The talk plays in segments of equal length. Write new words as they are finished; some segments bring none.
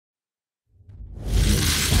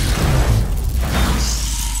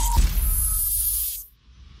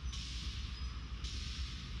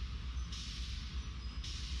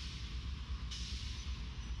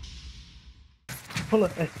Pull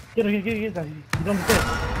up. Hey, get him, get him. He's on the bed.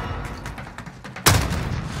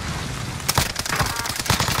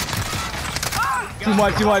 Team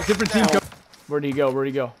wipe, different team. Where'd he go?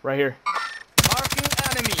 Right here. Marking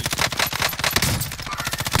enemy.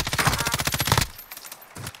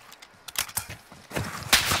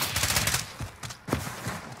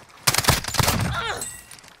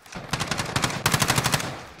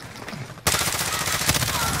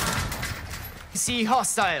 See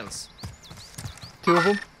hostiles. 2 of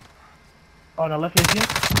them. Oh, no, left hand.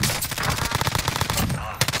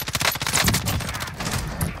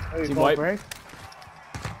 Team wipe.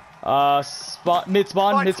 Mid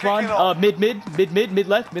spawn. Mid left.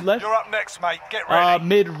 You're up next, mate. Get ready.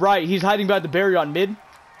 Mid right. He's hiding by the barrier on mid.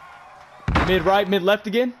 Mid right, mid left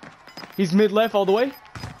again. He's mid left all the way.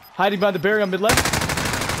 Hiding by the barrier on mid left.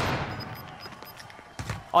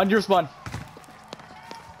 On your spawn.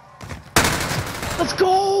 Let's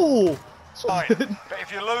go! Fine. But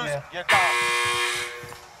if you lose, you're done.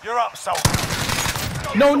 You're up, soldier.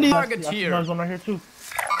 No need. Target here. There's one right here too.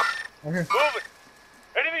 Right here. Moving.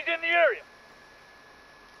 Enemies in the area.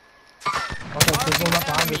 Okay, there's one right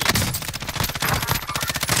behind us.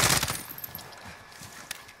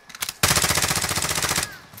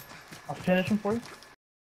 I'll finish him for you.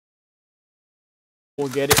 We'll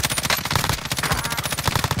get it.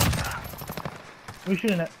 Who are you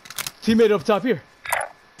shooting at? Teammate up top here.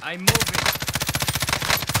 I'm moving.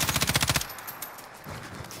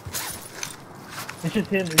 It's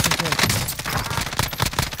just him.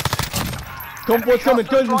 Come, what's coming?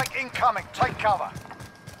 Strike incoming. Take cover.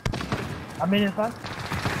 I'm in inside.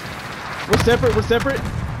 We're separate.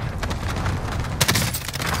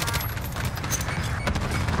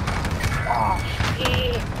 Oh,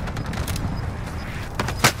 shit.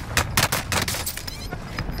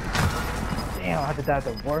 Damn, I had to die at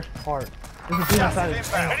the worst part. There's a dude outside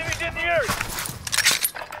of the Enemies in the area.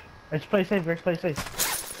 Let's play safe, Rick. Play safe.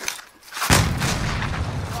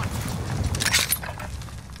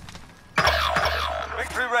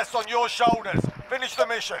 Victory rests on your shoulders. Finish the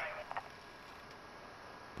mission.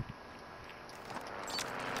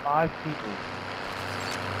 5 people.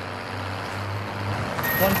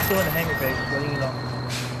 One's still in the hangar base, letting you know.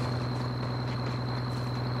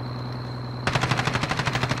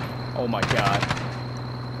 Oh my god.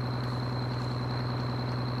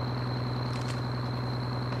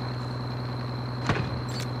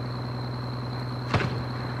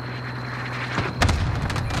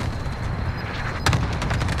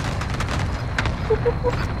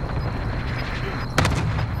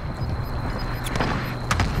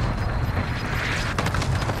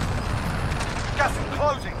 Gas is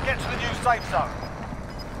closing. Get to the new safe zone.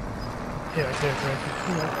 Yeah, right there.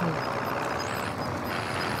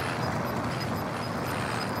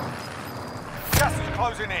 Gas is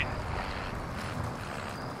closing in.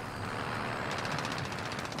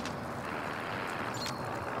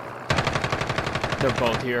 They're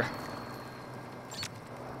both here.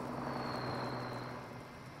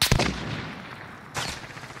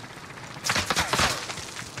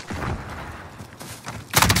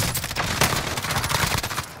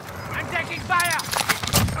 I'm taking fire.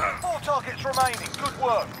 4 targets remaining. Good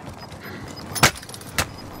work.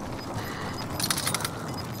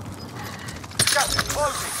 Gas is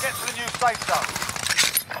closing. Get to the new safe zone.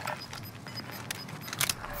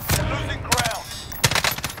 You're losing ground.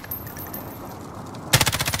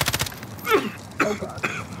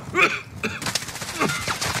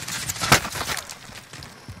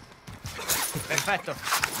 Perfetto.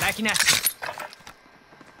 Back in action.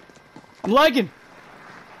 I'm lagging.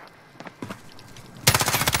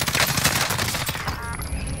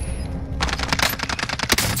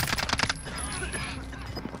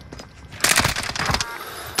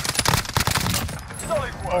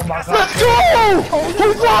 Solid work. Oh my god. Let's go!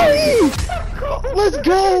 Hawaii! Let's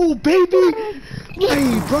go, baby!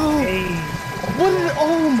 Hey, bro. Hey. What?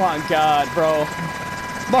 Oh my god, bro.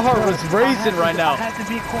 My heart was racing right I now. had to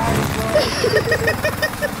be quiet,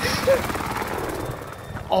 bro.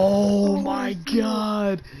 Oh my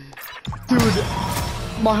god. Dude,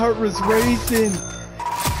 my heart was racing.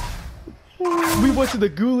 We went to the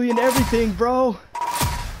ghoulie and everything, bro.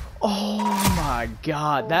 Oh my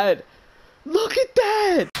god, that... Look at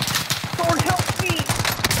that! Lord, help me!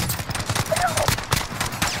 Help!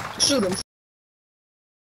 Shoot him.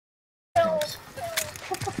 Help!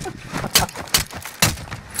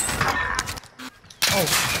 Oh.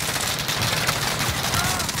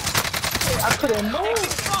 I couldn't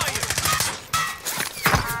move!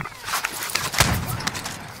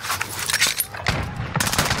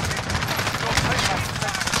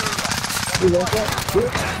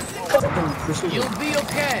 You'll be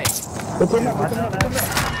okay. What's in there? What's in there? What's in there?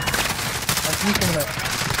 I see some of that.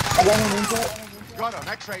 I got him into it. Got him.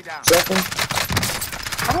 X-ray down. Second.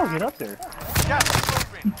 How do I get up there? Gas is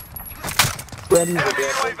moving. Ready. Enemy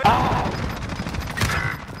UAV.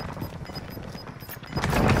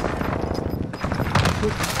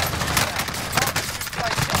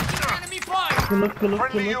 Enemy fire! Good look, good look,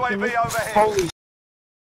 Friendly good look, good UAV look. overhead. Holy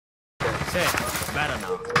Sick. Better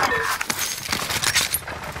now.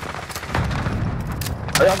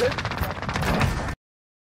 Are y'all good?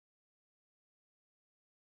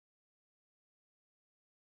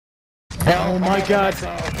 Oh my god.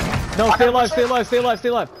 No, stay alive, stay alive, stay alive, stay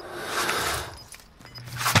alive.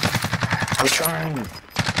 I'm trying.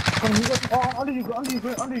 Come on, oh, under you,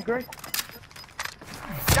 Greg.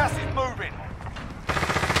 Gas is moving.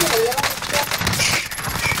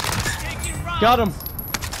 Taking round. Got him.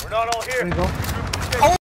 We're not all here. There you go.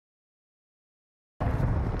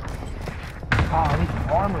 Ah, I need some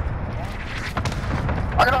armor.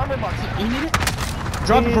 I got armor box. You need it?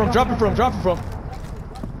 Drop it from, drop it from, drop it from.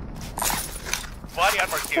 Body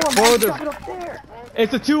armor here. Come on, Further. drop it up there.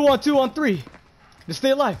 It's a 2-on-2-on-3. Just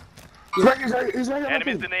stay alive. He's right here.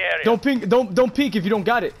 Enemies in the area. Don't pink, don't peek if you don't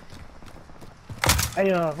got it. Hey,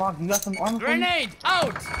 Vaughn, you got some armor for me? Grenade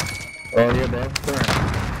out! Oh, yeah, bro.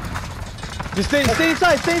 Just stay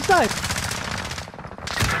inside, stay inside.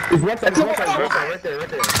 He's right there, right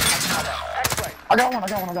there. I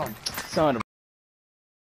got one. Son of.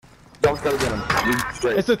 Don't gotta get him.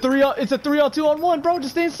 Straight. It's a 3-on-2-on-1, bro.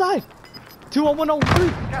 Just stay inside.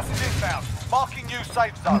 2-on-1-on-3. Gas is inbound. Marking new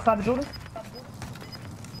safe zone. Inside the building?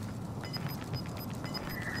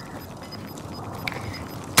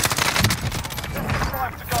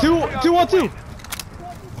 Time to go. 2-on-2. We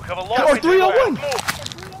have a lot Or 3-on-1.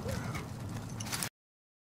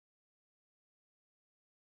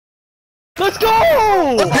 Let's go!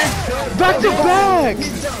 Back to back!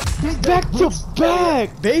 Back to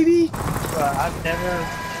back, baby! I've never...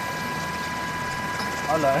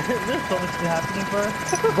 Hold on, there's so much shit happening, bro.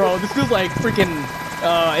 Bro, this feels like freaking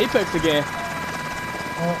Apex again.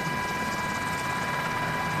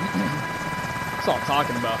 That's all I'm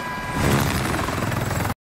talking about.